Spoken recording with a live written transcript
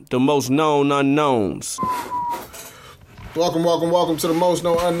the most known unknowns. Welcome to the Most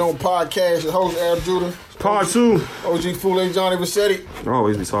Known Unknown podcast. Your host, Ab Judah. Part 2. OG Fule, Johnny Vassetti. I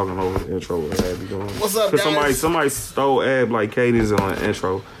always be talking over the intro with Ab. What's up, guys? Somebody stole Ab like cadence on the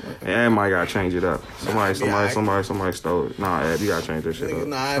intro, and Ab might gotta change it up. Somebody stole it. Nah, Ab, you gotta change that shit up.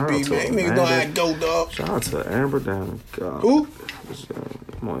 Nah, I be, man. Niggas know how it go, dog. Shout out to Amber down. God. Who?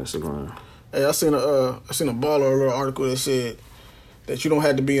 I'm on Instagram. Hey, I seen a baller little article that said that you don't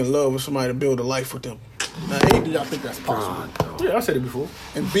have to be in love with somebody to build a life with them. Now, A, do y'all think that's possible? Yeah, I said it before.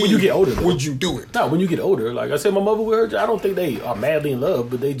 And B, when you get older, though, would you do it? No, when you get older. Like I said, my mother with her, I don't think they are madly in love,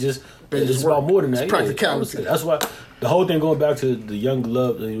 but it's about more than that. It's practicality. Yeah, that's why the whole thing going back to the young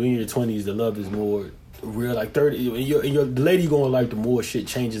love, when you're in your 20s, the love is more real. Like 30, the lady you're going like, the more shit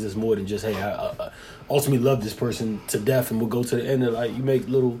changes, it's more than just, hey, I ultimately love this person to death and we'll go to the end of, like, you make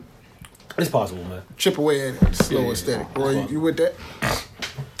little... It's possible, man. Chip away at it, slow and steady. Roy, you with that?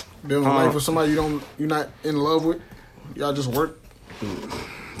 Building a life with somebody you're not in love with? Y'all just work?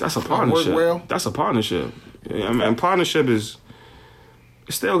 That's a partnership. Work well? That's a partnership. Yeah, I mean, partnership is...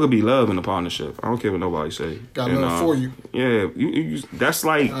 It's still gonna be love in a partnership. I don't care what nobody say. Got love for you. Yeah, you that's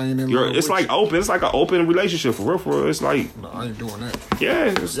like it's like open. It's like an open relationship for real. It's like no, I ain't doing that. Yeah,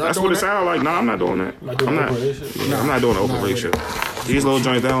 that's what it sounds like. No, I'm not doing that. I'm not doing an open relationship. These little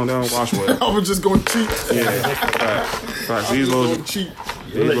joints down wash well. I was just gonna cheat. Yeah, facts. These little cheat.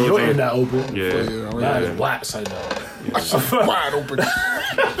 Your end not open. Yeah. Mine is wide side dog. Wide open.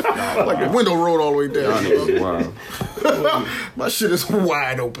 Like the window rolled all the way down. Wow. My shit is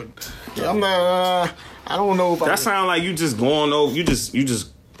wide open. Yeah, I'm not. I don't know if that sound like you just going over. You just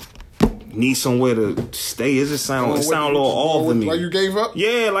need somewhere to stay. It just sound a little off to me. Like you gave up?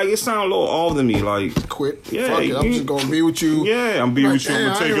 Yeah, like it sound a little off to me. Like quit. Yeah, fuck it. I'm just gonna be with you. Yeah, I'm be with you.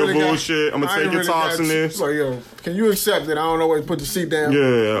 I'm gonna take your bullshit. I'm gonna take your toxins. Like yo, can you accept that I don't always put the seat down?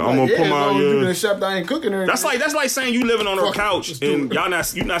 Yeah, I'm gonna put my. You can accept I ain't cooking or anything. That's like saying you living on a couch and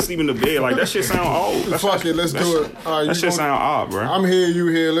you not sleeping in the bed. Like that shit sound old. Fuck it, let's do it. That shit sound odd, bro. I'm here, you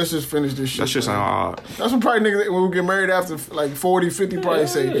here. Let's just finish this shit. That shit sound odd. That's what probably niggas when we get married after like 40, 50 probably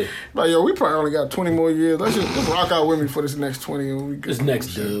say, like yo, we probably only got 20 more years. Let's just rock out with me for this next 20 and we good. This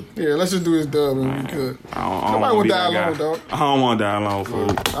next dub. Yeah, let's just do this dub and we good. Nobody want to die alone, dog. I don't want to die alone,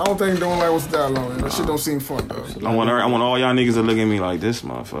 fool. I don't think nobody wants to die alone. That shit don't seem fun, dog. I want all y'all niggas to look at me like this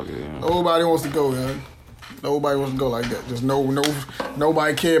motherfucker. Yeah. Nobody wants to go, man. Nobody wants to go like that. Just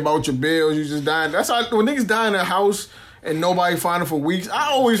nobody care about your bills. You just dying. That's how when niggas die in a house and nobody find it for weeks.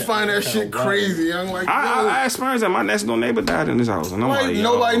 I always find that shit crazy. I'm like, I experienced that. My next door neighbor died in this house, and I'm like,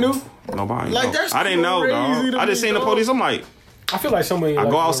 nobody knew. Nobody. Like know. that's I didn't know, dog. I just seen the police. I'm like, I feel like someone. I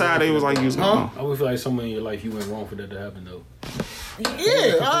go outside. They was like, you was gone. I would feel like somewhere in your life you went wrong for that to happen, though.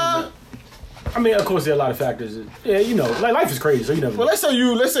 Yeah. I mean, of course, there are a lot of factors. Yeah, you know, like life is crazy, so you never. Well, let's say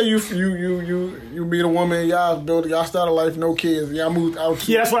you meet a woman, y'all start a life, no kids, y'all moved out.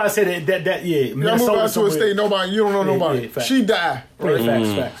 Yeah, that's why I said that. Yeah, y'all moved out to a state, you don't know nobody. Yeah, she died. Right?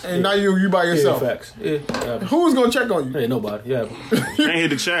 Facts. And now you by yourself. Yeah, facts. Yeah. Who's gonna check on you? Hey, nobody. Yeah. Can't hit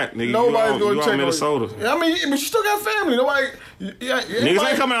the chat, nigga. Nobody's gonna check on Minnesota. You. I mean, but you still got family. Nobody. Niggas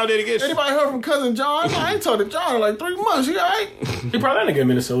ain't coming out there to get you. Anybody heard from cousin John? I ain't talked to John in like 3 months. He alright? He probably in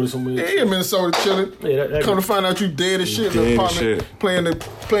Minnesota somewhere. Yeah, he in Minnesota chilling. Yeah, come to find out you dead as shit in the apartment playing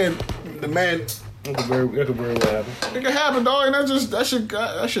the man. That could very well happen. It can happen, dog. And that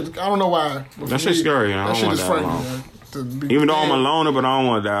shit. I don't know why. That shit's scary. That shit is frightening. Even though I'm a loner, but I don't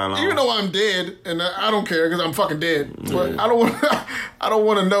want to die alone. Even though I'm dead, and I don't care because I'm fucking dead. But I don't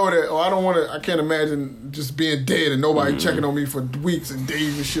want to know that, or I can't imagine just being dead and nobody checking on me for weeks and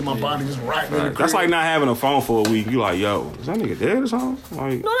days and shit. My body just rotting in the crib. That's like not having a phone for a week. You like, yo, is that nigga dead or something?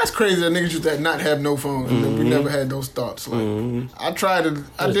 Like, no, that's crazy that niggas used to not have no phone. And we never had those thoughts. Like I did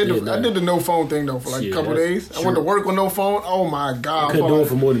the no phone thing though for like a couple days. I went to work with no phone. Oh my god, I couldn't do it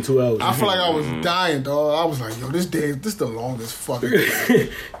for more than 2 hours. I feel like I was dying, dog. I was like, yo, this is the longest fucking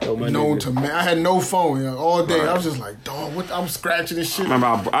known to me. I had no phone all day. Right. I was just like, dog, what? I'm scratching this shit. I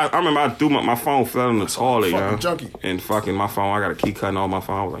remember I threw my phone fell in the toilet, junkie. And fucking my phone, I got to keep cutting off my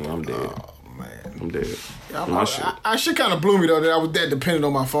phone. I was like, I'm dead. Oh man, I'm dead. Yeah, I shit kind of blew me though that I was that dependent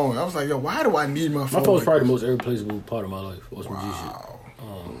on my phone. I was like, yo, why do I need my phone? My phone's probably the most irreplaceable part of my life.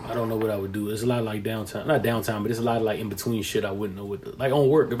 I don't know what I would do. It's a lot of like downtime, not downtime, but it's a lot of like in between shit I wouldn't know what like on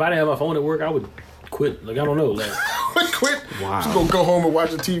work. If I didn't have my phone at work, I would quit. Like I don't know, like quit. Wow. Just gonna go home and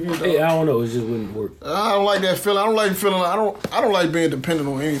watch the TV. Dog. Hey, I don't know. It just wouldn't work. I don't like that feeling. I don't like being dependent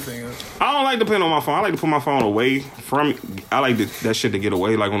on anything. I don't like depending on my phone. I like to put my phone away from. I like that shit to get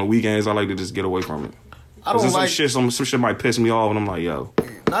away. Like on the weekends, I like to just get away from it. I don't like some shit might piss me off, and I'm like, yo.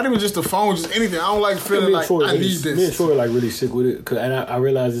 Not even just the phone, just anything. I don't like feeling like I need this. Me and Troy are like really sick with it, and I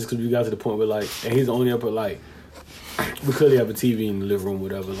realized this because we got to the point where like, and he's only up at like, we clearly have a TV in the living room,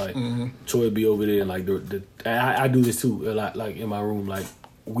 whatever. Like, Troy be over there, and like I do this too a lot. Like in my room, like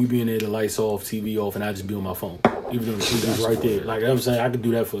we be in there, the lights off, TV off, and I just be on my phone, even though the TV's right there. Like I'm saying, I could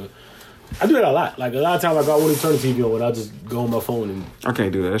do that for. I do that a lot. Like a lot of times, like I wouldn't turn the TV on, and I just go on my phone and. I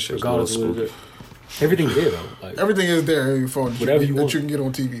can't do that. That shit's regardless of what it is. Everything's there though. Like, everything is there in your phone. Whatever you want. That you can get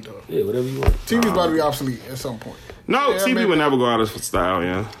on TV though. Yeah, whatever you want. TV's about to be obsolete at some point. No, TV would never go out of style,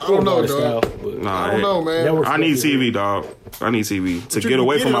 yeah. I don't know, dog. Nah, I don't know, man. I need TV, dog. I need TV to get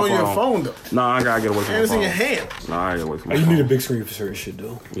away from my phone. You can get it on your phone, though. Nah, I gotta get away from my phone. And it's in your hand. Nah, I gotta get away from my phone. You need a big screen for certain shit,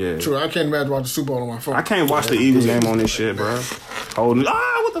 though. Yeah. True, I can't imagine watching the Super Bowl on my phone. I can't watch the Eagles game on this shit, bro. Holding.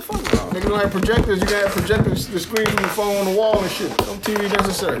 What the fuck? Niggas don't have projectors. You gotta have projectors, the screen from your phone on the wall and shit. No TV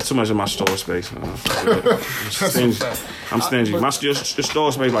necessary. Too much of my store space, man. I'm stingy. My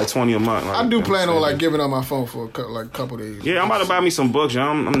store space like 20 a month. Like, I do plan on like giving up my phone for a couple days. Yeah, I'm about to buy me some books.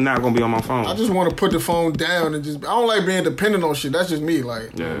 I'm not gonna be on my phone. I just want to put the phone down and just. I don't like being dependent on shit. That's just me.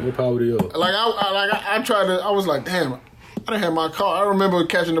 Like, what power do you? Like I tried to. I was like, damn, I didn't have my car. I remember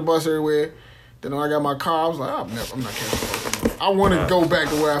catching the bus everywhere. Then when I got my car, I was like, I'm not catching the bus anymore. I want to go back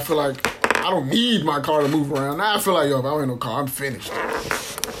to where I feel like I don't need my car to move around. Now I feel like, yo, if I don't have no car, I'm finished.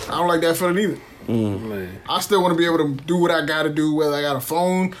 I don't like that feeling either. I still want to be able to do what I got to do, whether I got a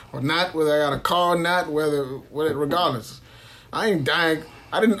phone or not, whether I got a car or not, regardless. I ain't dying.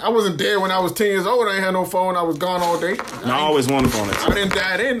 I wasn't there when I was 10 years old. I ain't had no phone. I was gone all day. I always wanted a phone. I didn't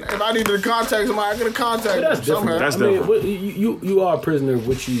die then. If I needed to contact somebody, I could have contacted them somehow. That's different. You are a prisoner of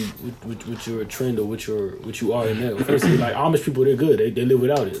what you're a trend or what you are in there. Firstly, like Amish people, they're good. They live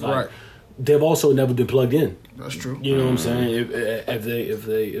without it. Like, right. They've also never been plugged in. That's true. You know what I'm saying? If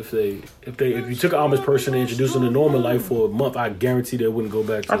you took an Amish person and introduced them to normal life for a month, I guarantee they wouldn't go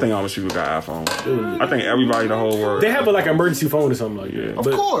back to I think Amish people got iPhones. I think everybody in the whole world. They have an emergency phone or something like that.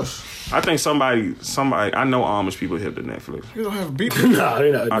 Of course. I think somebody. I know Amish people hip to Netflix. You don't have beep. Nah,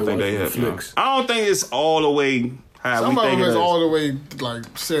 they not. I think they hip. Netflix. I don't think it's all the way. Some of them is all the way like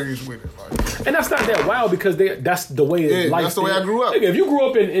serious with it, like. And that's not that wild because that's the way life. That's the way I grew up. Like, if you grew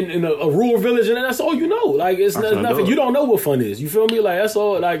up in a rural village and that's all you know, like it's nothing. You don't know what fun is. You feel me? Like that's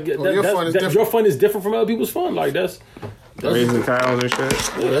all. Like your fun is different from other people's fun. Like that's raising cows and shit.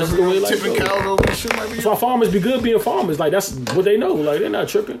 Yeah, that's the way life tipping cows over and shit like that. That's why farmers be good being farmers. Like that's what they know. Like they're not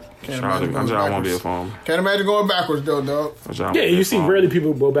tripping. I want to be a farmer. Can't imagine going backwards though, dog. Yeah, you see rarely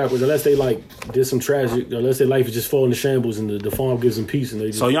people go backwards unless they like did some tragic, unless their life is just falling to shambles and the farm gives them peace and they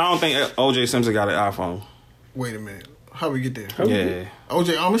just. So y'all don't think O.J. Simpson got an iPhone? Wait a minute. How we get there? Yeah.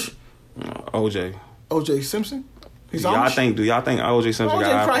 O.J. Amish? O.J. O.J. Simpson? Do y'all think O.J. Simpson got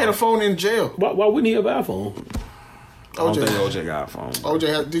an iPhone? O.J. probably had a phone in jail. Why wouldn't he have an iPhone? I don't think O.J. got a phone.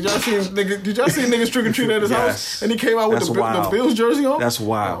 O.J. Did y'all see niggas trick or treat at his house? And he came out with the Bills jersey on? That's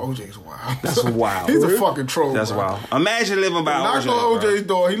wild. O.J.'s wild. That's wild. He's a fucking troll. That's wild. Imagine living by O.J. Knocked on O.J.'s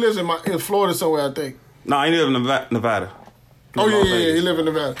door. He lives in Florida somewhere, I think. No, he lives in Nevada. Oh, yeah, he live in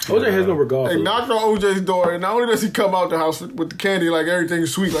Nevada. O.J. has no regard. They knocked on O.J.'s door, and not only does he come out the house with the candy like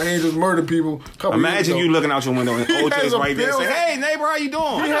everything's sweet, like he ain't just murdered people. Imagine you looking out your window and O.J.'s right there saying, "Hey, neighbor, how you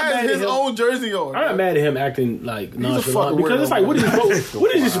doing?" He has his own jersey on. I'm not mad at him acting like nonchalant because it's like, what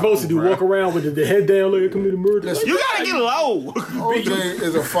is he supposed to do? Walk around with the head down like commit a murder? Listen, you gotta get low. O.J.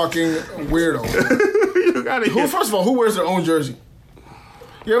 is a fucking weirdo. You gotta get. First of all, who wears their own jersey?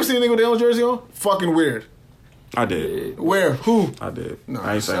 You ever seen a nigga with their own jersey on? Fucking weird. I did. Where? Who? I did. No,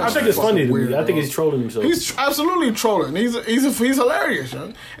 I ain't saying. I think it's funny to me. I think he's trolling himself. He's absolutely trolling. He's hilarious,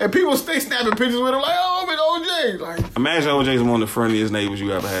 yo. And people stay snapping pictures with him like, oh, I'm in O.J. Like, imagine O.J.'s one of the friendliest neighbors you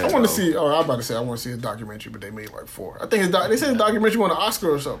ever had. I want to see. Oh, I was about to say I want to see his documentary, but they made like 4. I think they said his documentary won an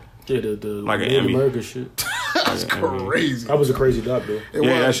Oscar or something. Yeah, the like an Emmy. American shit. That's crazy. That was a crazy doc, though.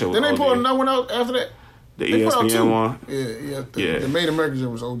 That shit was. Then they pulled another one out after that. The ESPN one. Yeah. The Made Americans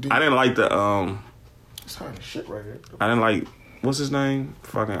was OD. I didn't like the It's hard as shit right here. I didn't like what's his name?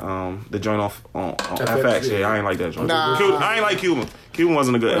 Fucking the joint off on FX. Yeah, I ain't like that joint. Nah. I ain't like Cuban. Cuban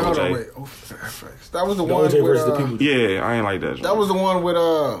wasn't a good Hold OJ. on, wait. FX. That was the one OJ with versus the people. Yeah, I ain't like that joint. That was the one with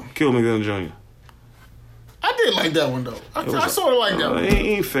Cuban Gooding Jr. I did like that one though. I sort of like that one.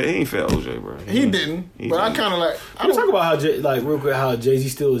 He ain't fair OJ, bro. He didn't, but I kind of like. Can we talk about how real quick how Jay-Z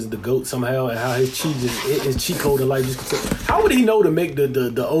still is the GOAT somehow and how his cheat code in life just. How would he know to make the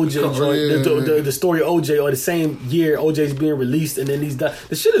OJ joint, the story of OJ or the same year OJ's being released and then he's done?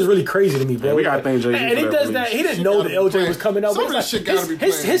 The shit is really crazy to me, bro. Yeah, we gotta thank Jay-Z. And he does that. He didn't know that LJ was coming out. Some of this shit gotta be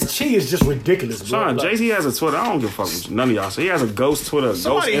playing. His cheat is just ridiculous, bro. Sean, Jay-Z has a Twitter. I don't give a fuck with none of y'all. So he has a ghost Twitter,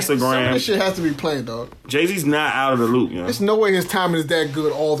 ghost Instagram. Some of this shit has to be playing, dog. Jay-Z he's not out of the loop, you know. There's no way his timing is that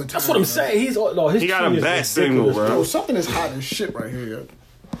good all the time. That's what I'm saying. His he got a bat signal, bro. Yo, something is hot as shit right here. Yo.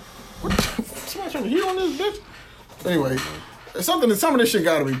 What the somebody trying to heat on this bitch? Anyway, some of this shit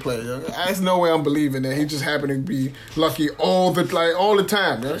gotta be played. Yo. There's no way I'm believing that he just happened to be lucky all the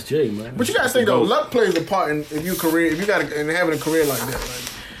time. Yo. That's Jay, man. But you gotta think though, luck plays a part in having a career like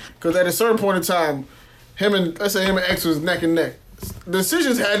that. Because at a certain point in time, let's say him and X was neck and neck.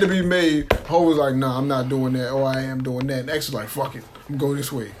 Decisions had to be made. Ho was like, nah, I'm not doing that, or I am doing that. And X was like, fuck it, I'm going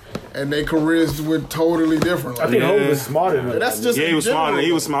this way. And their careers were totally different. Like, I think Ho was smarter than that. That's just he was smart.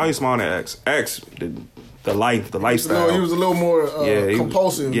 He was smart. He was smarter than X. X, the lifestyle. He was a little more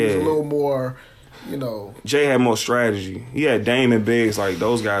compulsive. Yeah. He was a little more, Jay had more strategy. He had Dame and Biggs. Like,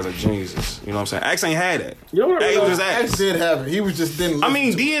 those guys are geniuses. You know what I'm saying? X ain't had that. You know what X was just X. X did have it. He was just didn't listen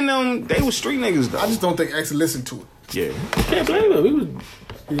to D and them, they was street niggas, though. I just don't think X listened to it. Yeah. Can't blame him.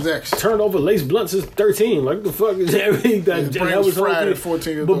 He was X. Turned over lace blunts since 13. Like, the fuck is everything? His brain was fried at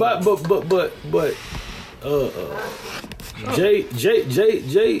 14 years old. But Jay,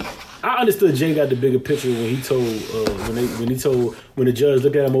 I understood Jay got the bigger picture when he told when the judge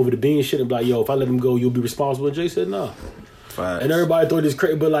looked at him over the bean shit and be like, yo, if I let him go, you'll be responsible. Jay said no. Facts. And everybody thought this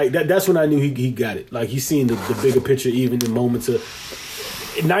crazy, but like that's when I knew he got it. Like, he's seen the bigger picture, even in moments of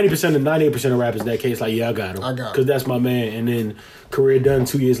 90% and 98% of rappers in that case, like, yeah, I got him. Because that's my man. And then career done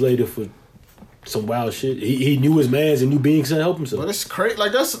 2 years later for some wild shit. He knew his mans and knew Beans couldn't help himself. But it's crazy.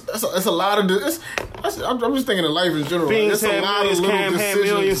 Like, that's a lot of I'm just thinking of life in general. Beans There's a lot of little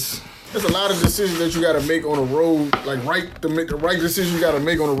decisions. There's a lot of decisions that you got to make on the road. Like, the right decision you got to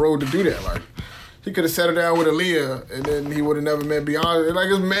make on the road to do that. Like, he could have settled down with Aaliyah, and then he would have never met Beyonce. Like,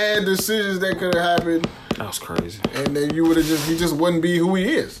 it's mad decisions that could have happened. That was crazy. And then he just wouldn't be who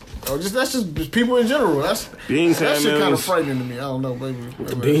he is. Or that's just people in general. That shit kind of frightening to me. I don't know, baby.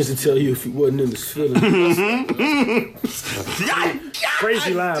 Beans to tell you if he wasn't in his feelings.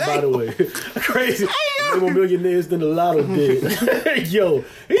 Crazy line, by the way. Crazy. More millionaires than the lotto did. Yo,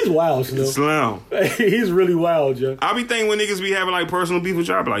 he's wild, Slim. He's really wild, yo. I be thinking when niggas be having like personal beef with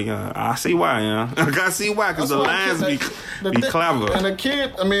y'all, I be like, I see why, I gotta see why, because the lines be clever. And a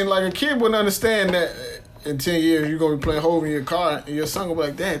kid wouldn't understand that. In 10 years, you're going to be playing Hov in your car, and your son will be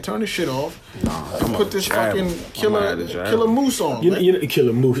like, Dad, turn this shit off. Put this fucking killer moose on.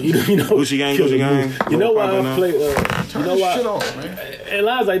 Killer moose. You know, Gucci gang. You know why I play. Turn this shit off, man. And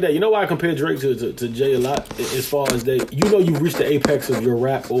lines like that. You know why I compare Drake to Jay a lot? As far as you've reached the apex of your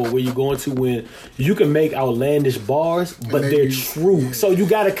rap or where you're going to when you can make outlandish bars, but they're true. Yeah. So you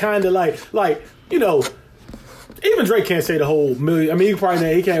got to kind of like. Even Drake can't say the whole million. I mean, he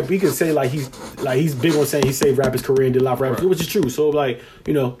can say like he's big on saying he saved rappers' career and did a lot of rappers, which is true. So like,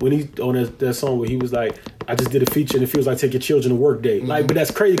 when he on that song where he was like, I just did a feature and it feels like take your children to work day. Mm-hmm. Like, but that's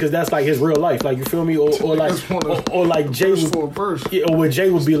crazy because that's like his real life. Like, you feel me? Or like Jay or where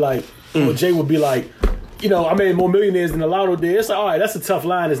Jay would be like, I made more millionaires than the lotto did. It's like, all right, that's a tough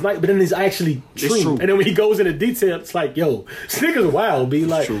line. It's nice, but then it's actually true. And then when he goes into detail, it's like, yo, this nigga's wild. Be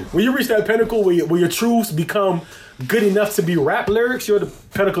like, when you reach that pinnacle where your truths become good enough to be rap lyrics, you're the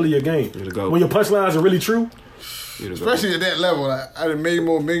pinnacle of your game. When your punchlines are really true. Especially at that level, I done made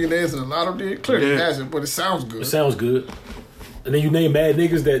more millionaires than the lotto did. Clearly it hasn't, but it sounds good. It sounds good. And then you name mad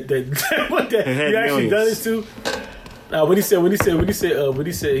niggas that you actually done this to. He said,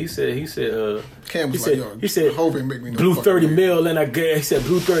 Cam was he said, Hov make me no blew 30 mil, and he said,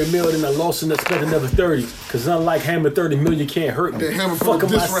 blew 30 mil, and I lost and I spent another 30. Because unlike Hammer, 30 million can't hurt me. Hammer fuck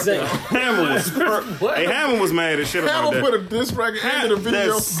am I saying? Hammer was mad as shit about that. Hammer put a diss record into the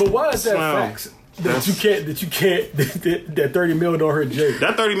video. But why is that facts? That that 30 mil don't hurt Jay.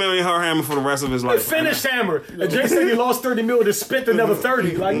 That 30 million hurt Hammer for the rest of his life. It finished Hammer. And Jay said he lost 30 mil to spent another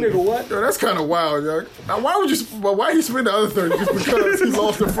 30. Like, nigga, what? Yo, that's kind of wild, yo. Now, why he spend the other 30? Just because he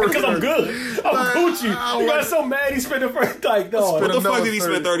lost the first 30? Because I'm good. I'm Gucci. He got so mad he spent the first, like, no. What the fuck did he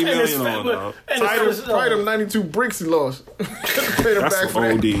spend 30 million on, dog? Probably them 92 bricks he lost. Paid him back for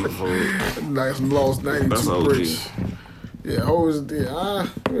OD. that. Nice, lost 92 bricks. Yeah, always, you gotta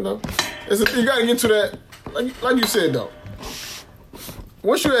get to that. Like you said though,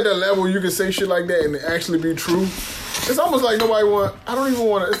 once you're at that level, you can say shit like that and it actually be true. It's almost like nobody want. I don't even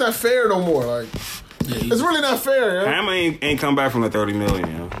want to. It's not fair no more. Like, it's really not fair. Yeah? Hammer ain't come back from the 30 million.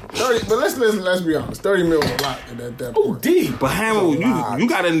 Yeah. 30, but let's be honest. 30 mil is a lot at that point. Deep. But Hammer, you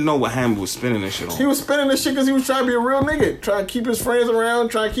gotta know what Hammer was spending this shit on. He was spending this shit because he was trying to be a real nigga, trying to keep his friends around,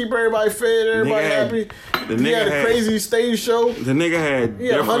 trying to keep everybody fed, everybody happy. He had a crazy stage show. The nigga had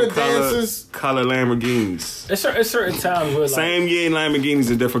different color Lamborghinis. It's certain times where same year in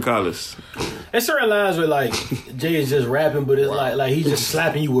Lamborghinis in different colors. There's certain lines where like Jay is just rapping, but it's like he's just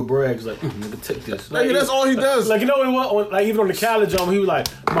slapping you with brags. Like, nigga, take this. Like, that's all he does. Like, you know what? Like, even on the college album, he was like,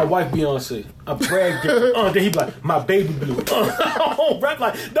 my wife Beyonce. I bragged it. Then he be like, my baby blue. Rap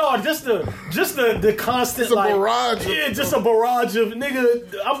like, no, just the constant, it's a like, barrage. Just a barrage of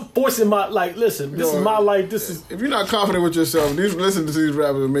nigga. I'm forcing my listen. This is my life. This is. If you're not confident with yourself, listen to these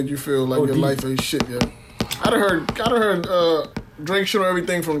rappers and make you feel like your life ain't shit yet. I'd have heard Drake show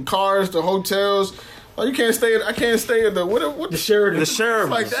everything from cars to hotels. Oh, you can't stay. I can't stay at the Sheridan. The Sheridan.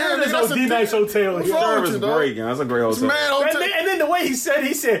 Like that. That's a D-Nice hotel. What's wrong with you, dog? Great, that's a great hotel. And then the way he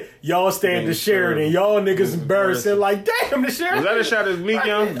said, y'all stay in the Sheridan. Y'all niggas embarrassing. Like, damn, the Sheridan. Was that a shot at Meek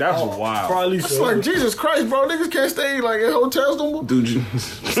Young? That was wild. Probably It's so. like, Jesus Christ, bro. Niggas can't stay like in hotels no more. Dude,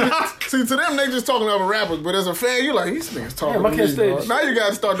 See, to them, they just talking to other rappers. But as a fan, you like, these niggas talking Damn, I to can't me, stay. dog. Now you got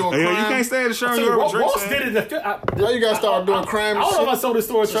to start doing crime. you can't stay at the Sheridan. Ross did it. Now you got to start doing crime. I don't know if I sold this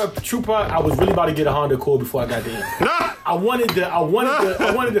story. True Pot. I was really about to get a Honda Accord before I got there. I wanted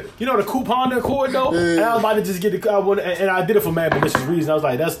the you know, the coupe Honda Accord though. And I was about to just get the and I did it for mad malicious reasons. I was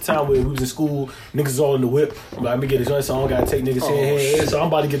like, that's the time where we was in school, niggas all in the whip. I'm like, let me get a joint, so I don't gotta take niggas hand. So I'm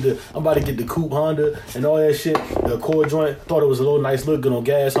about to get the coupe Honda and all that shit. The Accord joint. Thought it was a little nice look, good on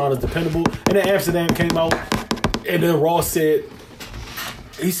gas, Honda's dependable. And then Amsterdam came out, and then Ross said.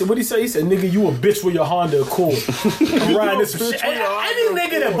 He said, what'd he say? He said, nigga, you a bitch with your Honda Accord. I'm riding this shit. Any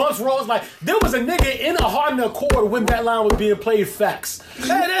nigga that bumps Ross, like, there was a nigga in a Honda Accord when that line was being played facts. Hey,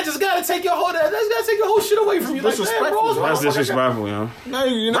 that just gotta take your whole shit away from you. Like, man, Ross, that's disrespectful, yo. No,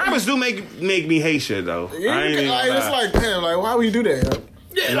 you know, rappers do make me hate shit, though. It's like, damn, like, why would you do that?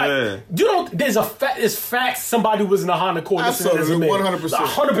 Yeah, like, you don't. There's a fact. It's facts. Somebody was in a Honda Accord. Absolutely, 100%.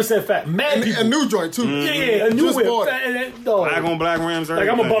 100% fact. Mad people. A new joint too. Yeah, a new whip. Black on black rims. Like,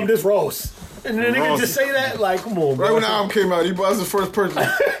 I'm gonna bump this Ross. And then nigga just say that, like, come on, bro. Right when the album came out, he was the first person.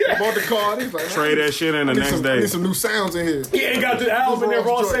 Bought the car. He's like, trade that shit in the next day. I need some new sounds in here. He ain't got the album, and then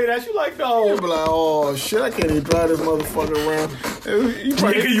Ross say that. You like, no. You be like, oh shit, I can't even drive this motherfucker around.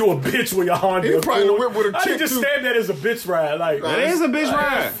 Nigga, you a bitch with your Honda. He probably in a whip with a chick I just too. stand that as a bitch ride. Like, that is a bitch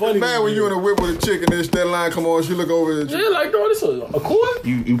ride. Funny. Man, when you in a whip with a chick and that line come on, she look over at you. Yeah, like, dog, this a Accord?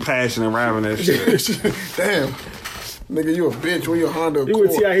 You passionate rapping that shit. Damn. Nigga, you a bitch. Where your Honda Accord? You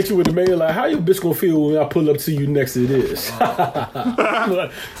would see I hit you with the mail. Like, how your bitch gonna feel when I pull up to you next to this?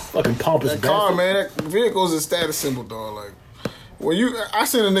 Fucking pompous that car, man. That vehicle is a status symbol, dog. Like, when I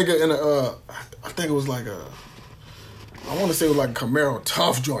seen a nigga in a, I think it was like I want to say it was like a Camaro,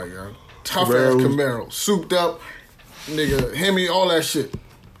 tough joint, yo. Tough ass Camaro, souped up, nigga, Hemi, all that shit.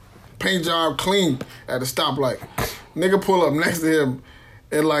 Paint job clean at the stoplight. Nigga pull up next to him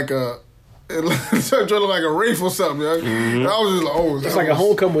in like a. It looked like a Wraith or something, yo. Mm-hmm. I was just like, oh, it's like a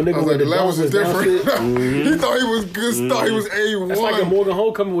homecoming nigga with the levels is different. Mm-hmm. He thought he was good. Thought he was A1. That's like a Morgan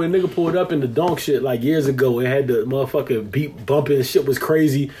Homecoming when a nigga pulled up in the donk shit like years ago and had the motherfucking beat bumping and shit was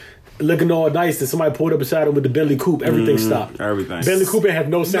crazy. Looking all nice, and somebody pulled up beside him with the Bentley Coupe. Everything stopped. Everything. Bentley Coupe ain't have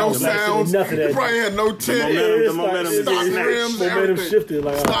no sound. No sounds. Nothing. He probably had no tint. The momentum is stock rims. Momentum shifted.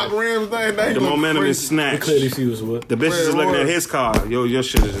 Like, stock rims. The momentum is snatched. Clearly, she was what. The bitch is just looking at his car. Yo, your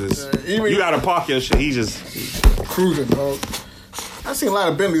shit is just. You gotta park your shit. He just cruising, dog. I seen a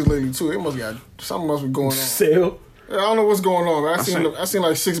lot of Bentleys lately too. It must got something must be going on. Sale. I don't know what's going on, but I seen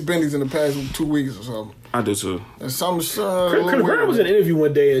like 6 Bentleys in the past 2 weeks or something. I do too. And some Chris Brown was in an interview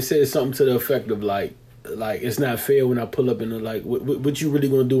one day and said something to the effect of like it's not fair when I pull up in the like what you really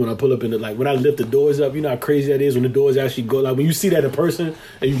gonna do when I pull up in the like when I lift the doors up. You know how crazy that is when the doors actually go like when you see that in person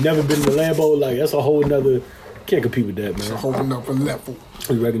and you've never been in the Lambo, like that's a whole nother. Can't compete with that, man. It's a whole nother level.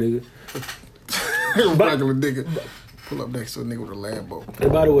 You reckon, nigga? Regular nigga. Pull up next to a nigga with a Lambo. Hey,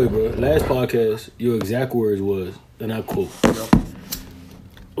 by the way, bro, last podcast, your exact words was, and I quote,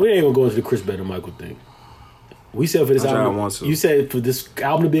 we ain't gonna go into the Chris Better Michael thing. We said for this album, you said for this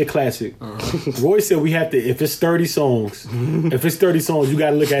album to be a classic. Roy said we have to, if it's 30 songs, you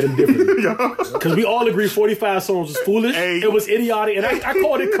gotta look at them differently. Because we all agree 45 songs was foolish, it was idiotic, and I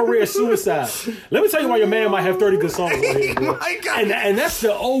called it career suicide. Let me tell you why your man might have 30 good songs on here, bro. And that's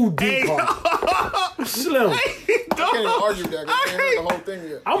the OD part. Slim. I can't even argue that. I can't hear the whole thing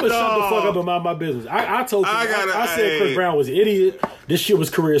yet. I'm gonna shut the fuck up and mind my business. I told you, I said Chris Brown was an idiot. This shit was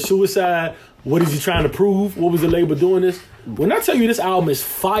career suicide. What is he trying to prove? What was the label doing this? When I tell you this album is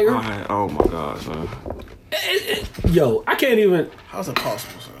fire. Oh my gosh, man. Yo, I can't even. How's it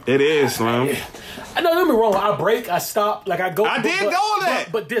possible, son? It is, man. I know, don't get me wrong. I break, I stop, like I go. I did all that,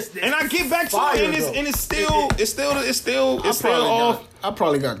 but this, and I get back to fire, it, and it's still off. I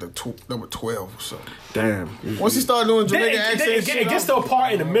probably got the number 12 or something. Damn. Once he started doing Jamaican accent, it gets to a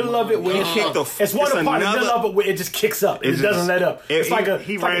part in the middle of it where it's one part in the middle of it where it just kicks up. It doesn't let up. It's like a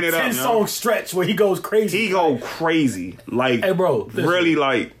 10-song stretch where he goes crazy. He go crazy, like, hey, bro, really,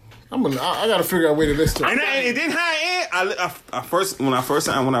 like. I gotta figure out a way to listen to it. And then the first time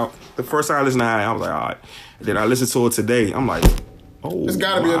I listened to it, I was like, all right. And then I listened to it today. I'm like, oh, there's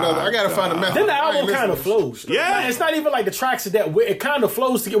gotta be another. I gotta find a method. Then the album kind of flows. Yeah, like, it's not even like the tracks of that. It kind of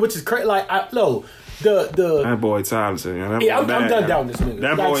flows together, which is crazy. Like, that boy talented. You know, yeah, I'm done doubting this nigga.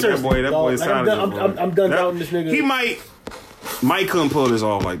 That boy is talented. I'm done doubting this nigga. He Mike couldn't pull this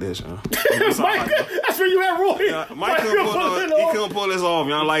off like this, you know. Mike, that's where you at, Roy. Mike couldn't pull this off,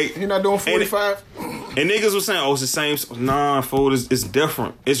 you know. Like, he not doing 45. And niggas was saying, "Oh, it's the same." Nah, fool, it's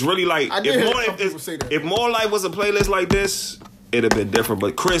different. It's really like if More Life was a playlist like this, it'd have been different.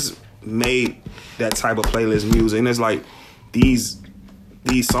 But Chris made that type of playlist music, and it's like these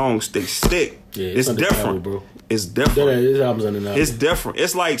songs they stick. Yeah, it's different, bro. It's different. His album's undeniable. It's different.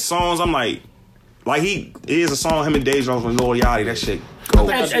 It's like songs. I'm like he is a song him and Deja from Lil Yachty. That shit.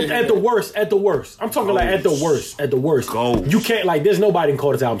 At the worst. I'm talking like at the worst. Go. You can't like. There's nobody can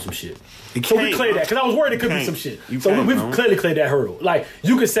call this album some shit. So we cleared that because I was worried it could be some shit. So we've clearly cleared that hurdle. Like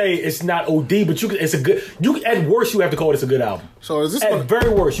you could say it's not OD, but it's a good. At worst you have to call this a good album. So is this at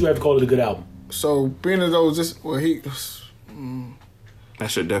very worst you have to call it a good album. So being as though that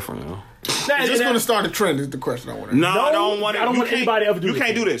shit different, yo. Is this going to start a trend? Is the question I want to ask. No, I don't want it. I don't want anybody ever do this. You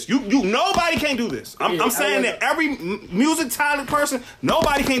can't do this. Nobody can do this. I'm saying that every music talent person,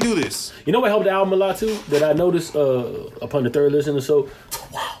 nobody can do this. You know what helped the album a lot too? That I noticed upon the third listen or so.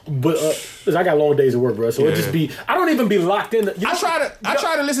 But cause I got long days of work, bro. So it just be. I don't even be locked in. I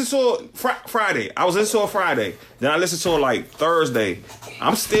try to listen to it Friday. I was listening to it Friday. Then I listened to it like Thursday.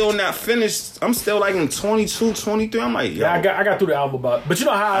 I'm still not finished. I'm still like in 22, 23. I'm like, yo. Yeah, I got through the album about. But you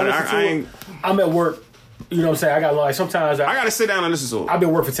know how I listen to it? I'm at work. You know what I'm saying? I got like sometimes I got to sit down and listen to it. I've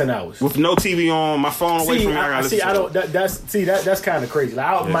been working for 10 hours with no TV on, my phone away from me. I got to listen to it. That's kind of crazy. Like,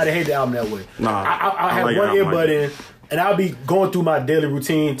 I might have hated the album that way. Nah, I have one earbud in. And I'll be going through my daily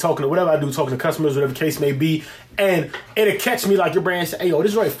routine, talking to whatever I do, talking to customers, whatever the case may be, and it'll catch me like your brand say, "Hey, yo,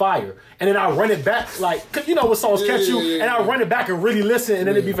 this is right fire," and then I run it back, like, cause you know what songs catch you, and I run it back and really listen, and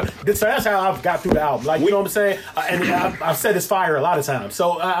then it'd be. So that's how I've got through the album, like you know what I'm saying. And I've said it's fire a lot of times,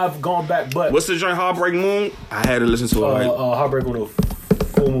 so I've gone back. But what's the joint Heartbreak Moon? I had to listen to it. Heartbreak Moon.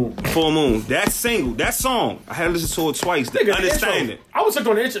 Full Moon. That single, that song, I had to listen to it twice to understand it. I was hooked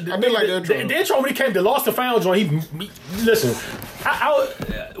on the intro. I did like the intro. The intro when he came to Lost and Found joint, he listen.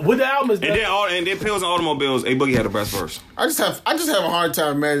 With the album is and then Pills and Automobiles, A Boogie had the best verse. I just have a hard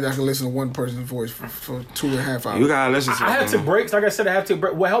time imagining I can listen to one person's voice for 2.5 hours. You gotta listen to it. I have to take breaks. Like I said, I have to take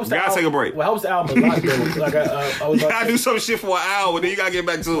breaks. What helps the album? Take a break. What helps the album a lot, though, like I was you gotta do some shit for an hour, then you gotta get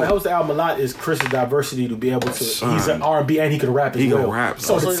back to it. What helps the album a lot is Chris's diversity to be able to. He's an R&B and he can rap as well. He can rap.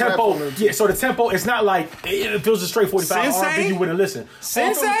 So the tempo, so the tempo, it's not like if it was a straight 45 R&B, you wouldn't listen. If it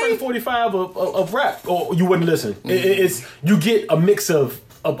was a straight 45 of rap, or you wouldn't listen. It's you get a mix of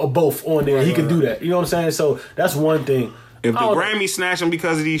both on there. He can do that. You know what I'm saying? So that's one thing. If the Grammy snatch him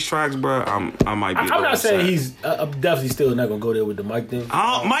because of these tracks, bro, I might be. I'm not saying he's. I'm definitely still not gonna go there with the Mike thing.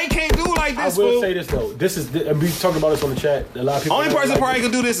 Mike can't do like this. I will say this though. This is. And we talking about this on the chat. A lot of people. Only person probably can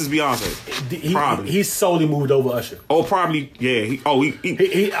do this is Beyonce. Probably. He's solely moved over Usher. Oh, probably. Yeah.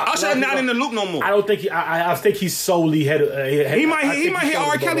 Usher not in the loop no more. I don't think. I think he's solely had. He might hit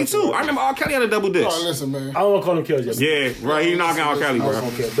R. Kelly too. I remember R. Kelly had a double disc. Oh, listen, man. I don't want to call him Kills yet. Yeah, right. He's knocking R. Kelly, bro.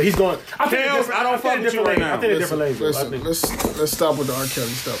 But he's going. I don't fuck with you right now. I think a different lane. Let's stop with the R. Kelly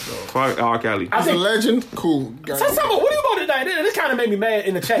stuff, though. Fuck R. Kelly. He's a legend. Cool. What are you about tonight? This kind of made me mad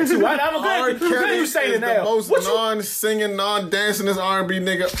in the chat too. I'm R. Kelly you saying is it now. the most non-singing, non-dancing R&B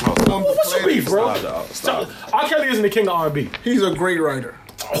nigga. What's your beef, bro? R. Kelly isn't the king of R&B. He's a great writer.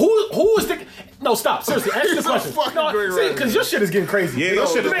 Who is the... No, stop. Seriously, answer the question. Because your shit is getting crazy. Yeah, your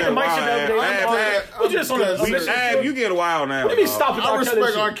shit is getting wild. What you just on the... You get wild now. Let me stop with R. Kelly. I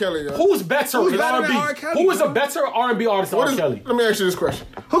respect R. Kelly. Who's better in R&B? Who is a better R&B artist than R. Kelly? Let me ask you this question.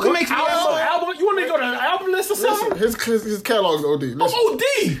 Who can make album? You want me to go to an album list or something? His catalog's OD.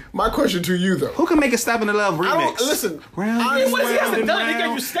 OD! My question to you, though. Who can make a Step in the Love remix? Listen. What he hasn't done? He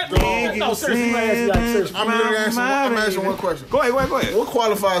gave you Step. No, seriously. I'm asking one question. Go ahead. What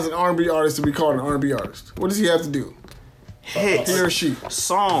qualifies an R&B artist to be called an R&B artist? What does he have to do? hits, he or she,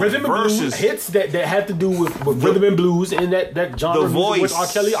 songs, rhythm and verses, blues hits that had to do with rhythm and blues and that genre. The voice. With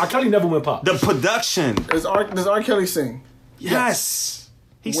R. Kelly never went pop. the production. does R. Kelly sing? Yes,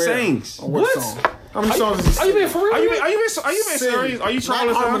 he Where? sings. On what song? How many songs does he Are you sing? being for real? Are you being serious? Are you trolling?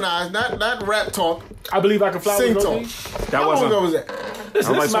 Not harmonized, not rap talk. I believe I can fly Sing with no talk. knees. That How long ago wasn't. was that? Listen, That this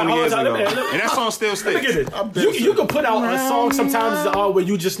was is like my 20 years all-time- ago, and that song still Let me sticks. get it. You can put out a song sometimes where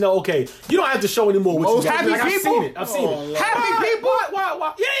you just know, okay, you don't have to show anymore what you got. Happy I've People? seen it. I've seen it. Happy People?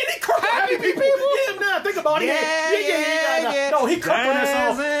 Why? Yeah, he croaked Happy People. Yeah, now think about it. Yeah. No, he croaked on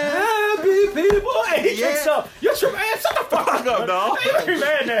that song. Happy People. And he kicks up. You're tripping. Man, shut the fuck up, dog. You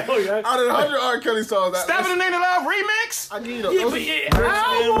mad now, yeah. Out of the 100 R. Kelly songs, Stabbing the Name of Love remix. I give you Yeah, those. but yeah,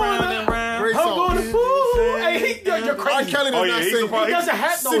 Great I'm song. going to fool. Hey, you're R. crazy. Kelly does not he's sing. a part- He doesn't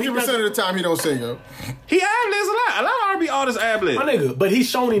have no. 60% of the time he don't sing, yo. He ad-libs a lot. A lot of R&B artists ad-lib. My nigga, but he's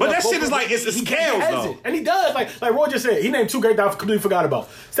shown. But that shit is like, it's he scales, has though. it. And he does. Like Roy just said, he named two great that I completely forgot about.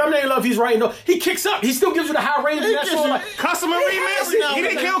 Stop Name Love, he's writing though. He kicks up. He still gives you the high rating. He That gives song, you- like, Customer He remix? has it. He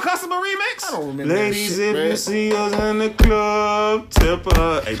didn't kill Customer remix? I don't remember Ladies, that shit, if man. you see us in the club, tip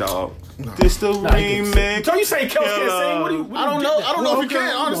her. Hey, dog. This the Nah, he can sing. remix. So you say Kels can't sing? What do you? I don't know. I don't know if he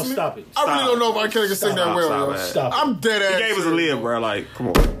can, honestly. Stop it. I really don't know if R. Kelly can sing that well, Stop yo. it. Stop it. I'm dead ass. He gave us a lid, bro. Like, come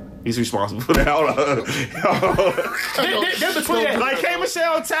on. He's responsible for that. Hold on. Then between that, Like, K.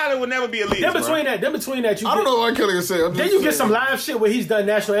 Michelle Tyler would never be a lead. then between that, you I don't get, know if R. Kelly can sing. I'm just then you get saying. some live shit where he's done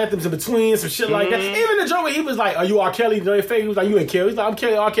national anthems in between, some shit like that. Even the joint where he was like, "Are you R. Kelly?" You know, he was like, "You ain't Kelly." He's like, "I'm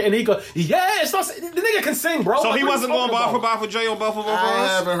Kelly, R. Kelly," and he go, "Yeah." It's not, the nigga can sing, bro. So Like, he what wasn't you going talking bar about? for Jay on Both of Both I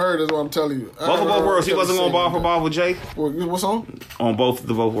Worlds? haven't heard, is what I'm telling you. Both of Both Worlds. He wasn't going bar for Jay What song? on Both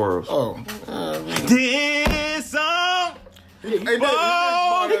Worlds. Oh. This song. Hey,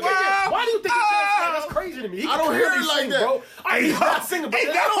 Why do you think he can't sing? That's crazy to me. He I don't can hear clearly it like sing, that. bro. He's not singing, but Hey,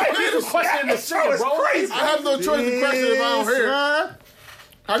 I that don't don't hear hear the question in the that singer, show is bro. crazy. I have no choice to question if I don't hear it.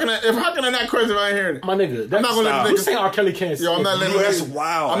 How can I not question if I ain't hearing it? My nigga, that's I'm not gonna let Who niggas- saying R. Kelly can't sing? Yo, I'm not letting That's niggas.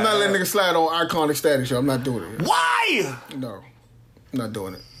 wild. I'm not letting niggas slide on iconic status, yo. I'm not doing it. Why? No. I'm not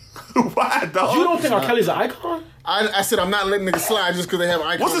doing it. Why, dog? You don't think R. Kelly's an icon? I said I'm not letting niggas slide just because they have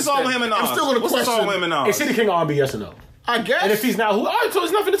iconic What's the song with status. him and Nas? I'm still gonna What's the question. song with him and Nas? Is he the king of R&B? Yes or no? I guess. And if he's not, who? All right, so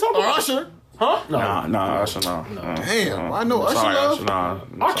there's nothing to talk or about. Usher. Huh? No. Nah, Usher, no. Damn, I know Usher Sorry, love. Usher,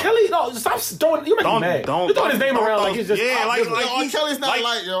 nah. R. Kelly, no, stop throwing. You make me mad. You're throwing his name around like he's just. Yeah, like Yo, R. he's Kelly's not like,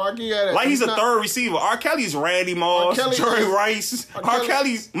 light, yo. I give you that. like he's a not- third receiver. R. Kelly's Randy Moss, R. Kelly Jerry is- Rice. R. R. Kelly-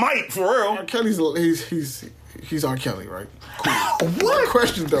 Kelly's Mike, for real. R. Kelly's he's R. Kelly, right? Cool. What? My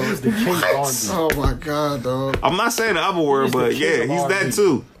question though. The king of R&B. Oh my god, dog. I'm not saying the other word, He's the but king yeah, of he's that R&B.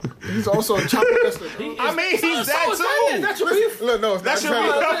 too. He's also a chocolate tester. I mean, he's So that is that it? too. That's your beef? Look, no, it's That not. should be-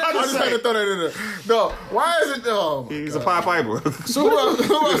 I just had to throw that in there. No, why is it? Oh, He's a Pied Piper. so who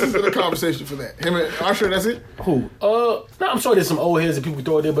else is in the conversation for that? Him and Usher. That's it. Who? No, I'm sure there's some old heads that people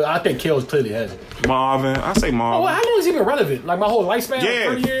throw it in, but I think Kels clearly has it. Marvin, I say Oh, Marvin. well, how long has he been relevant? Like my whole lifespan? Yeah,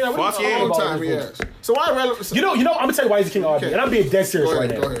 30 years? Like, what fuck are you yeah. talking Long about time with he these has. So why relevant? You know, I'm gonna tell you why he's the king of R&B, Okay. and I'm being dead serious Go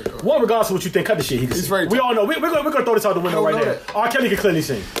ahead, right go now. ahead, go ahead. One, regardless of what you think, cut the shit. He can He's sing. very We all know. We're gonna throw this out the window I don't right know now. that. R. Kelly can clearly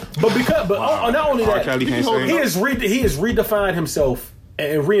sing, but not only R. that, Kelly can't hold sing. he has redefined himself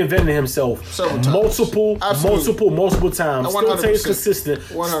and reinvented himself Several times. multiple times. Still 100%. stays consistent.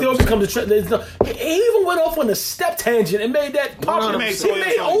 100%. Still becomes a trend. He even went off on a step tangent and made that popular. 100%. He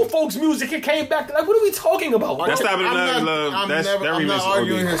made old folks music and came back. Like, what are we talking about? That's not even love. I'm That's that I'm remix not is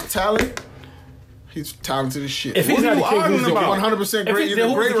arguing OD. his talent. He's talented as shit. If he's What not are the you king, arguing who's the about? king? 100% If great. he's He's a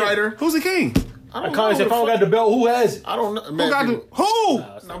who's great the king? writer. Who's the king? I don't Kanye said, if I don't got the belt, who has it? I don't know. Who got the who?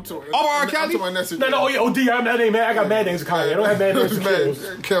 I'm talking Oh, R. I'm Kelly? talking about No, oh yeah, OD, I'm that name, man. I got mad names for Kanye. I don't have mad names for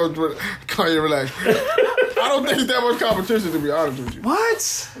Kels. Kanye, relax. I don't think it's that much competition, to be honest with you.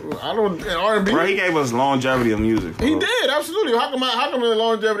 What? I don't. In R&B, Bro, he gave us longevity of music. Bro. he did, absolutely. How come the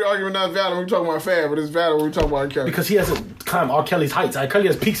longevity argument not valid when we talking about Fab, but it's valid when we talking about R. Kelly? Because he hasn't climbed R. Kelly's heights. R. Kelly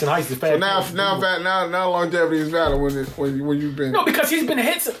has peaks and heights. So now longevity is valid when you've been. No, because he's been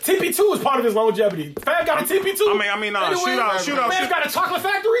hits. TP2 is part of his longevity. Fab got a TP2. I mean, nah, shoot out. Fab got a chocolate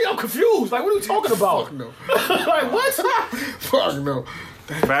factory. I'm confused. Like, what are you talking about? Fuck no. Like, what? Fuck no.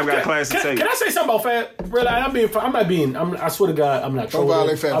 Fab got classic tape. Can I say something about Fab? Really, I swear to God, I'm not trolling.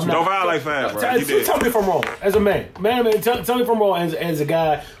 violate Fab. I'm not- Don't violate Fab, bro. You did. Tell me if I'm wrong. As a man, tell me if I'm wrong. As a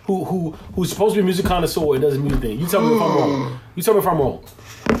guy who's supposed to be a music connoisseur and does a music thing. You tell me if I'm wrong. You tell me if I'm wrong.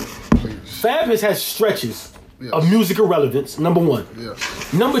 Fab has had stretches of music irrelevance. Number one. Yeah.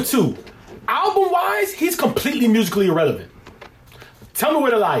 Number two, album-wise, he's completely musically irrelevant. Tell me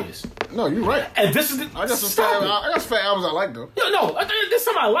where the lie is. No, you're right. And this is the. I got some fat albums I like though. No, there's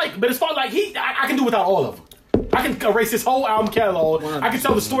some I like, but it's far like I can do without all of them. I can erase his whole album catalog. 100%. I can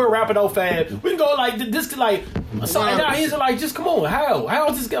tell the story, wrap it out Fab. We can go like this, like So and now he's like, just come on, how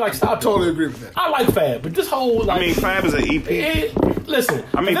is this guy like stop? I totally agree with that. I like Fab, but this whole like, I mean, Fab is an EP. Listen,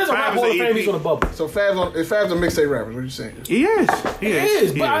 I mean, if there's a rap Fab is Hall of an Fame, EP. he's on the bubble. So Fab's a mixtape rapper. What you saying? He is. He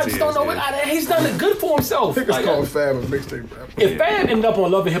is, but I just don't know what he's done it good for himself. I think it's called Fab a mixtape rapper. If Fab ended up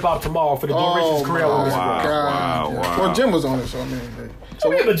on Love and Hip Hop tomorrow for the duration's career, Wow. Well, Jim was on it, so I mean.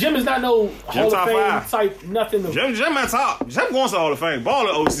 So yeah, but Jim is not no Hall of Fame 5. type nothing. Jim at top. Jim going to Hall of Fame.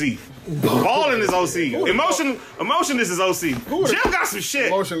 Ballin' OC. Ballin' is OC. Emotionless is OC. Jim got some shit.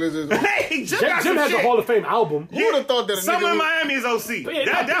 Emotionless is. Hey, Jim got some has shit. a Hall of Fame album. Who would have thought that a Summer nigga in Miami is OC.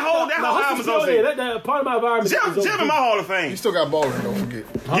 Yeah, that whole album is OC. That part of my environment. Jim in my Hall of Fame. He still got balling, don't forget.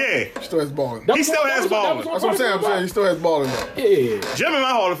 Yeah. He still has balling. He still has balling. That's what I'm saying. He still has balling though. Yeah. Jim in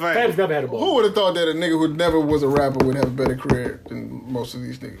my Hall of Fame. Fab's never had a ball. Who would have thought that a nigga who never was a rapper would have a better career than most of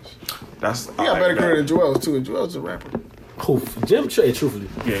these niggas? He got a better career than Joel's too. And Joel's a rapper. Who? Jim? Truthfully.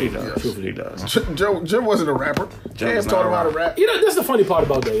 Yeah, he does. Truthfully. He does. Jim wasn't a rapper. Jam taught him how to rap. You know, that's the funny part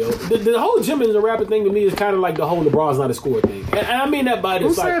about that, yo. The whole Jim is a rapper thing to me is kind of like the whole LeBron's not a scorer thing. And I mean that by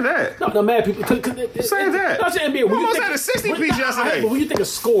this. Who said that? No, mad people. Who said that? Not the NBA. We almost had a 60 piece yesterday. But when you think of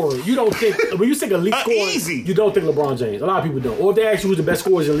scorer, you don't think. When you think elite scorer, easy. You don't think LeBron James. A lot of people don't. Or if they ask you who's the best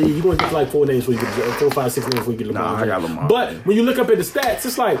scorers in the league, you're going to get like 4 names before you get 4, 5, 6 names before you get LeBron James. I got Lamar. But when you look up at the stats,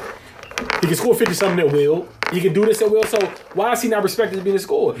 it's like he can score 50-something at will. He can do this at will. So why is he not respected as being a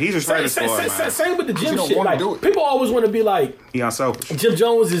scorer? He's respected as a scorer, man. Same with the Jim don't shit. wanna Like, do it. people always want to be like, He unselfish. Jim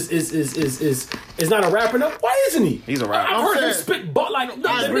Jones is not a rapper enough. Why isn't he? He's a rapper. I've heard him saying- spit, but like the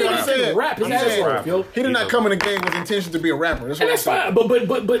agree. I'm nigga saying- can rap his I'm ass saying- off, yo. He did not come in the game with intention to be a rapper. That's what And I'm that's saying.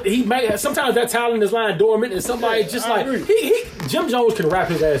 fine, but he may sometimes that talent is lying dormant, and somebody just I like agree. Jim Jones can rap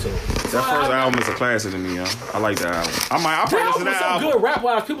his ass off. That first album is a classic to me, yo. I like that album. I That probably listen album to was that so album. good rap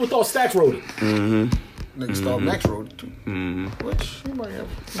wise. People thought Stax wrote it. Niggas thought Max wrote it too. Which he might have.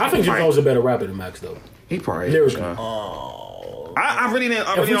 I think Jim Jones is a better rapper than Max though. He probably is. Lyrically. I really didn't.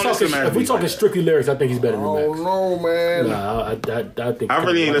 I really don't listen to Max. If we talking strictly lyrics, I think he's better than Oh Max. no, man. Nah, I think I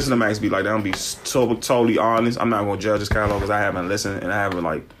really ain't listen to Max beat like that. I'm gonna be totally honest. I'm not gonna judge his catalog because I haven't listened and I haven't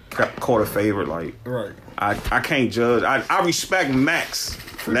like caught a favorite. Like, Right. I can't judge. I respect Max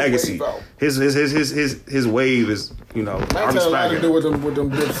legacy. wave out. His wave is, you know. I Max had a lot respect to do it. with them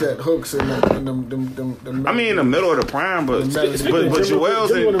Dipset hooks and them I mean, in the middle of the prime, but Speaking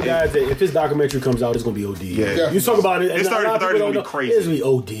Joel's Jim one of in. them guys that if his documentary comes out, it's gonna be OD. Yeah. You talk about it. And It's a lot of 30 people gonna don't be know, crazy. It's gonna be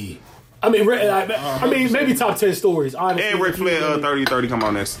OD. I mean, maybe top 10 stories. Honestly, And Ric Flair 30-30 come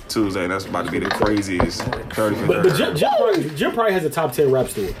out next Tuesday. That's about to be the craziest 30 for But Jim probably has a top 10 rap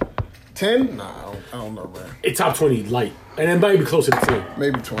story. 10? Nah, I don't know, man. A top 20 light, and it might be closer to 10.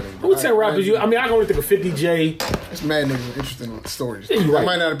 Maybe 20. Who 10 rappers? I mean, I can only think of 50 J. It's mad niggas with interesting stories. Yeah, you right. That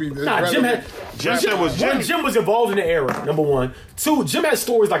might not be. Jim was involved in the era. Number one, two. Jim had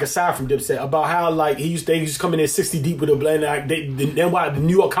stories like aside from Dipset about how like they used to come in there 60 deep with a blend. Like then why the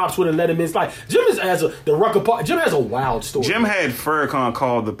New York cops wouldn't let him in. It's like Jim has the Rucker Park. Jim has a wild story. Jim had Farrakhan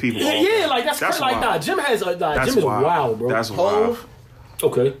call the people. Yeah, like that's crazy. Like wild. Jim has Jim is wild, bro. That's wild.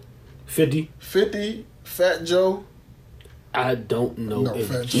 Okay, 50, Fat Joe. I don't know. No,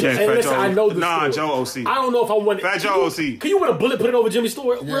 Fat Joe. Yeah, And Fat listen, Joe. I know the Nah, story. Joe OC. I don't know if I want Fat Joe OC. Can you with a bullet put it over Jimmy's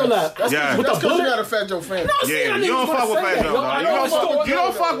story? Yes. Real life. That's Yeah. With because a you're bullet. not a Fat Joe fan. No, see, Yeah, I you knew don't was fuck with gonna say Fat that, Joe, yo. dog. I You know don't the fuck story. with. You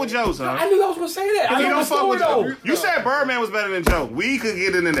don't fuck with Joe, son. I knew I was gonna say that. I You know don't the fuck story with though. Joe. You said Birdman was better than Joe. We could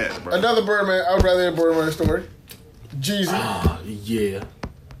get into that, bro. Another Birdman. I'd rather hear Birdman story. Jeezy. Yeah.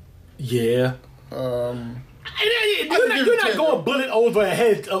 give You're it not 10, going bullet over a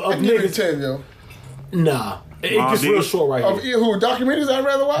head of I give it niggas. 10, yo. Nah. It gets real short right Of here. who documentaries I'd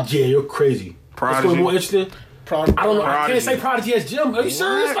rather watch? Yeah, you're crazy. Prodigy. What's going more interesting? I don't know. I Prodigy. can't say Prodigy as Jim. Are you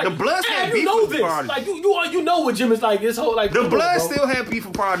serious? The Bloods had you beef know with this. Prodigy. Like you know what Jim is like. This whole like The come on, Blood bro. still had beef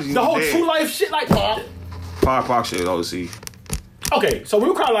for Prodigy. The whole Dead. true life shit. Like Pac shit, OC. okay, so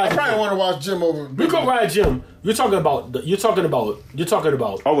we'll call I like probably want to watch Jim over. we go ride Jim. You're talking about. Oh, with Biggie, You're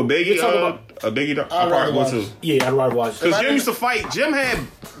talking about- Biggie. I'd rather watch. Yeah, I'd rather watch. Because Jim used to fight. Jim had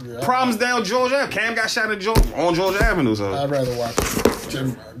problems down Georgia Avenue. Cam got shot at on Georgia Avenue. So I'd rather watch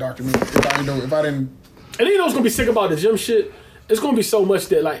Jim documentary if I didn't. And you know what's gonna be sick about the Jim shit? It's gonna be so much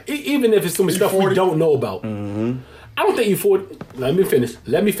that like even if it's some stuff 40? we don't know about. I don't think you 40. Let me finish.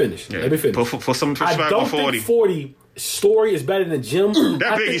 Yeah. For some I respect don't on 40. think 40 story is better than Jim.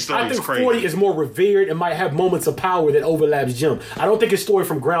 That Biggie story I think is crazy. 40 is more revered and might have moments of power that overlaps Jim. I don't think his story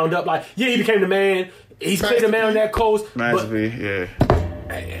from ground up, like, yeah, he became the man. He's played the man on that coast. Master But B, yeah.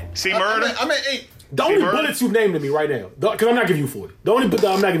 See murder? I'm at 8. the only murder? bullets you've named to me right now, because I'm not giving you 40. I'm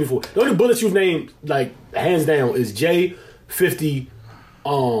not giving you 40. The only bullets you've named, like, hands down, is J, 50,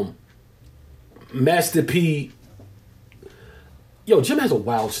 Master P. yo, Jim has a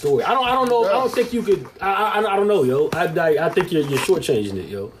wild story. I don't know. I don't think you could. I don't know, yo. I think you're shortchanging it,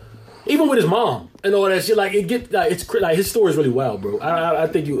 yo. Even with his mom and all that shit, like it's like his story is really wild, bro. I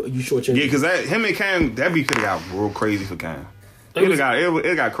think you shortchanging. Yeah, because him and Cam, that be could have got real crazy for Cam.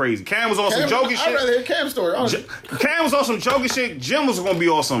 It got crazy. Cam was on some joking shit. I'd rather hear Cam's story. Cam was on some joking shit. Jim was gonna be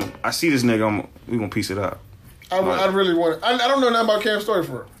on some. I see this nigga. We gonna piece it up. I really want. I don't know nothing about Cam's story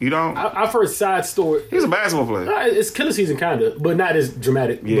for real. You don't? I've heard side story. He's a basketball player. It's killer season kind of, but not as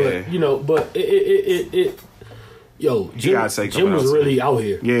dramatic. Yeah. But but it yo, Jim was really out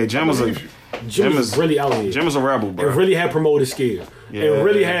here. Yeah, Jim was really out here. Jim was a rebel, bro. It really had promoters scared. Yeah. It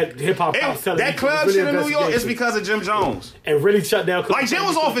really had hip hop telling that club really shit in New York is because of Jim Jones. And really shut down. Like Jim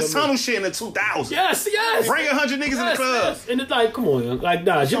was off his tunnel shit in the 2000s. Yes. Bring 100 niggas in the club. Yes. And it's like, come on, like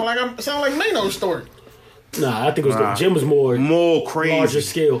nah. Jim, sound like Mano's story. Nah, I think it was Jim was more crazy, larger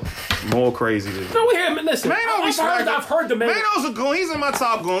scale, more crazy. No, we hear him. Listen, I've heard the Mano. Mano's a goon. He's in my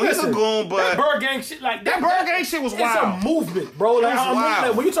top goon. He's a goon, but that Bird Gang shit, like that Bird Gang shit was wild. It's a movement, bro.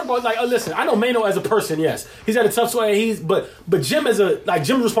 Like, when you talk about listen, I know Mano as a person. Yes, he's had a tough story. But Jim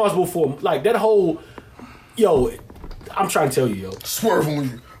Jim's responsible for like that whole. Yo, I'm trying to tell you, yo, swerve on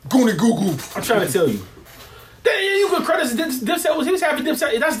you, goony goo goo. I'm trying to tell you. You can credit Dipset. He was having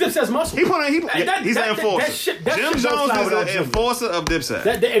Dipset. That's Dipset's muscle. He's an enforcer. Jim Jones is an enforcer of Dipset.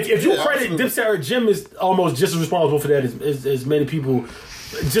 If you credit Dipset or Jim is almost just as responsible for that as many people,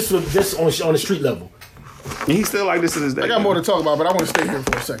 just on the street level. And he's still like this to this day. I got more to talk about, but I want to stay here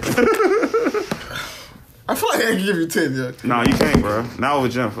for a second. I feel like I can give you 10, yeah. No, you can't, bro. Not over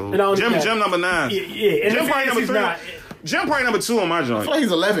Jim, fool. Jim number 9. Yeah. Jim probably number 3. Jim probably number 2 on my joint. I feel like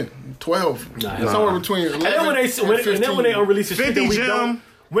he's 11. 12. Somewhere between 11 and then when they unrelease the shit that we Jim, don't...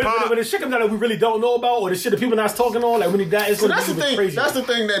 When the shit comes out that we really don't know about, or the shit that people not talking on, like when he died, it's going to be crazy. That's the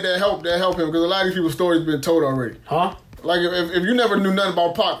thing that help him, because a lot of these people's stories been told already. Huh? Like if you never knew nothing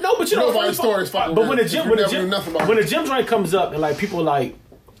about Pac, no, but you know nobody's story is Pac. But when the Jim joint comes up and like people like,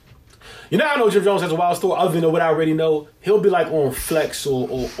 you know, I know Jim Jones has a wild story other than what I already know. He'll be like on Flex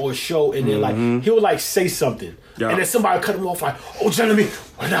or show, and then like he'll like say something. Yeah. And then somebody cut him off like, "Oh, Jeremy,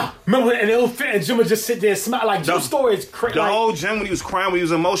 what now?" Remember? And it'll fit, and Jim would just sit there and smile. Like Jim's story is crazy. The whole Jim when he was crying, when he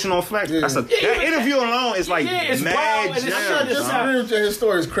was emotional on Flex. That interview alone is like it's mad. Wild, his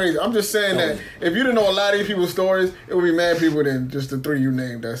story is crazy. I'm just saying that if you didn't know a lot of these people's stories, it would be mad people than just the 3 you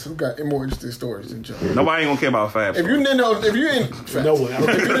named that's got more interesting stories than Jim. Nobody ain't gonna care about Fab. If you didn't know about Fab,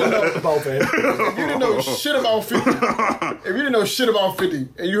 if you didn't know shit about 50, if you didn't know shit about 50,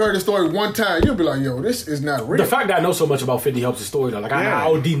 and you heard the story one time, you'd be like, "Yo, this is not real." The fact that I know so much about 50 helps the story though. Like I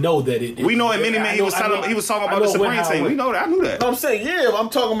already know that it. We know in Mini Man he was talking about the Supreme team. We know that. I knew that. No, I'm saying I'm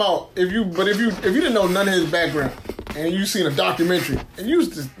talking about if you didn't know none of his background and you seen a documentary and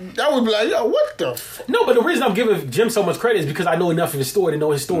that would be like, yo, what the fuck? No, but the reason I'm giving Jim so much credit is because I know enough of his story to know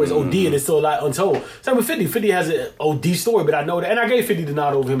his story is OD and it's still a lot untold. Same with 50. 50 has an OD story, but I know that, and I gave 50 the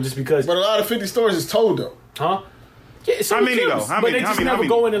nod over him just because. But a lot of 50 stories is told though. Huh? Yeah, how many though? But they just never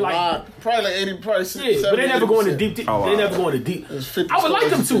go into like probably like 80, probably 60, but they never go into deep. They never go into deep. I would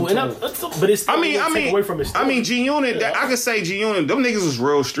like them to, but it's still take away from his story. I mean, G Unit. I could say G Unit. Them niggas was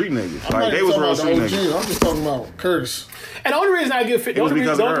real street niggas. Like they was real street niggas. I'm just talking about Curtis. And the only reason I give 50, the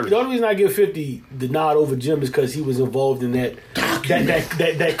only reason I give 50 the nod over Jim is because he was involved in that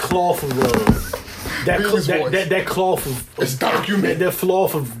cloth of. That cloth of it's documented. That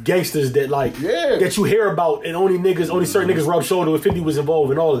cloth of gangsters that that you hear about, and only certain niggas rub shoulder with. 50 was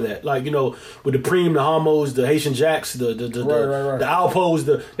involved in all of that, like with the Preem, the Homos, the Haitian Jacks, the Alpos,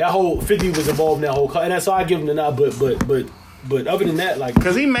 that whole 50 was involved in that whole, and that's why I give him the nod. But other than that, like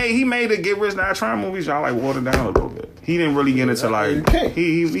because he made the Get Rich Not Trying movies, y'all like watered down a little bit. He didn't really get into like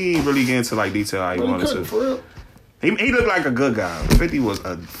he didn't really get into like detail how he wanted to. For real. He looked like a good guy. 50 was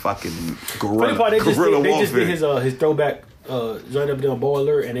a fucking guerrilla. They just did his throwback joint up there on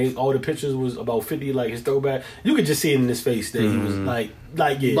Boiler, and all the pictures was about 50, like his throwback. You could just see it in his face that he was like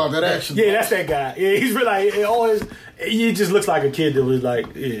about that action. Yeah, that's that guy. Yeah, he's really like he just looks like a kid that was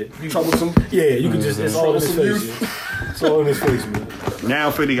like troublesome. Yeah, you could just it's all in his face. Yeah. It's all in his face, man.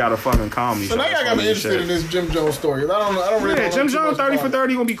 Now 50 got a fucking comedy. So now y'all got me interested in this Jim Jones story. I don't really. Yeah, Jim Jones 30 for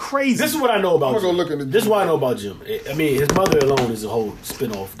 30 gonna be crazy. This is what I know about. I'm gonna go look into this is what I know about Jim. I mean, his mother alone is a whole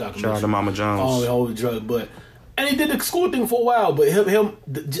spin-off documentary. Shout out to Mama Jones. Oh, the whole drug, but. And he did the school thing for a while, but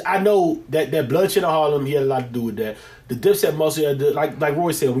I know that bloodshed in Harlem, he had a lot to do with that. The Dipset mostly had like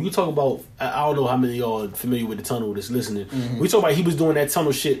Roy said, when you talk about, I don't know how many of y'all are familiar with the tunnel that's listening. We talk about he was doing that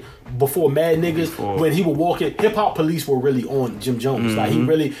tunnel shit before Mad Niggas, when he would walk in. Hip Hop Police were really on Jim Jones. Like he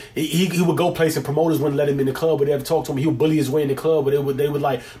really, he would go places and promoters wouldn't let him in the club, but they ever talk to him. He would bully his way in the club, but they would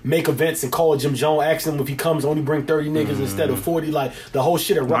like make events and call Jim Jones, ask him if he comes, only bring 30 niggas instead of 40. Like the whole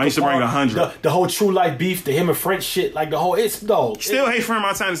shit at Rucker I used to bring 100. The whole True Life beef, the him and French shit, like the whole Still hate French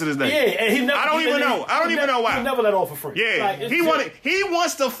Montana to this day. Yeah, and he never. I don't even know why. He never let off a French. Yeah, like, he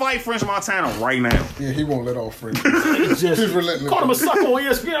wants to fight French Montana right now. Yeah, he won't let off French. He's relentless. Called him a sucker on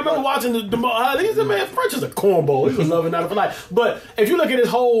ESPN. I remember watching he said, man, French is a cornball. He was loving that for life. But if you look at his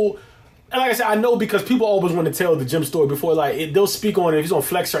whole, and like I said, I know because people always want to tell the Jim story before, like they'll speak on it. If he's on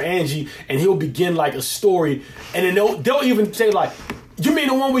Flex or Angie, and he'll begin like a story, and then they'll even say like, you mean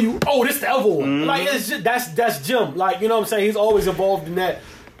the one where this the other one? Like it's just, that's Jim. Like, you know what I'm saying? He's always involved in that.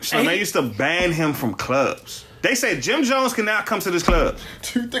 So they used to ban him from clubs. They said Jim Jones cannot come to this club.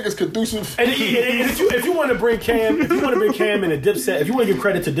 Do you think it's conducive? And if you want to bring Cam, and the Dipset, if you want to give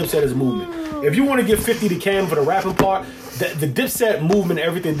credit to Dipset as a movement, if you want to give 50 to Cam for the rapping part, the Dipset movement,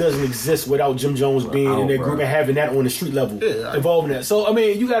 everything doesn't exist without Jim Jones being in their group and having that on the street level, involved in that. So I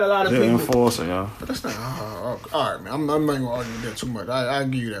mean, you got a lot of people. Enforcer, y'all. But that's not all right, man. I'm not gonna argue that too much. I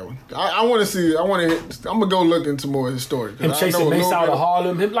give you that one. I want to see. I'm gonna go look into more of his story. Him chasing Mace out of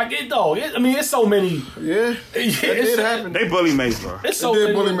Harlem. Him like it though. I mean, it's so many. Yeah, it happened. They bully Mace, bro. It's so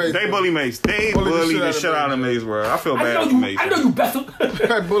many. They bully Mace. They bully the shit out of Mace, bro. I feel bad for Mace. I know you, Bethel.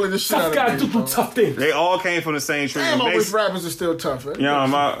 I bully the shit out of Mace. Tough guys do tough things. They all came from the same tree. Damn, all these rappers are still tough. Yeah,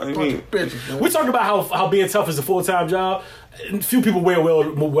 I mean, bitches. We talking about how being tough is a full-time job. Few people wear well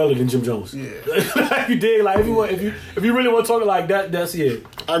than Jim Jones. Yeah, like you dig. Like if you really want to talk like that, that's it.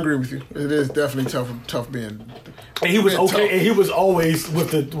 I agree with you. It is definitely tough being. And he was okay. Tough. And he was always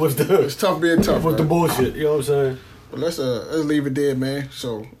with the. It's tough being tough with the bullshit. You know what I'm saying? But let's leave it there, man.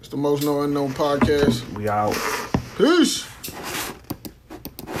 So it's the Most Known Unknown podcast. We out. Peace.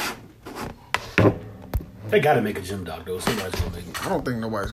 They gotta make a Jim doc though. Somebody's gonna make it. I don't think nobody's